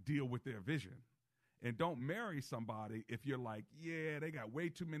cannot deal with their vision. And don't marry somebody if you're like, yeah, they got way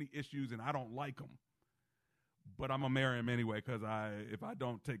too many issues and I don't like them, but I'm going to marry them anyway because if I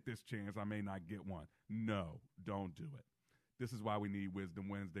don't take this chance, I may not get one. No, don't do it. This is why we need Wisdom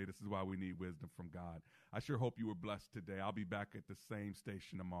Wednesday. This is why we need wisdom from God. I sure hope you were blessed today. I'll be back at the same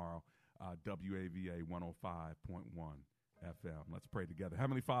station tomorrow. WAVA 105.1 FM. Let's pray together.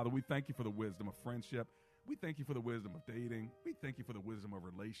 Heavenly Father, we thank you for the wisdom of friendship. We thank you for the wisdom of dating. We thank you for the wisdom of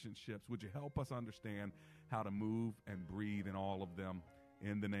relationships. Would you help us understand how to move and breathe in all of them?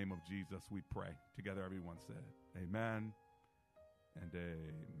 In the name of Jesus, we pray. Together, everyone said, amen and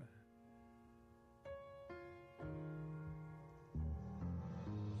amen.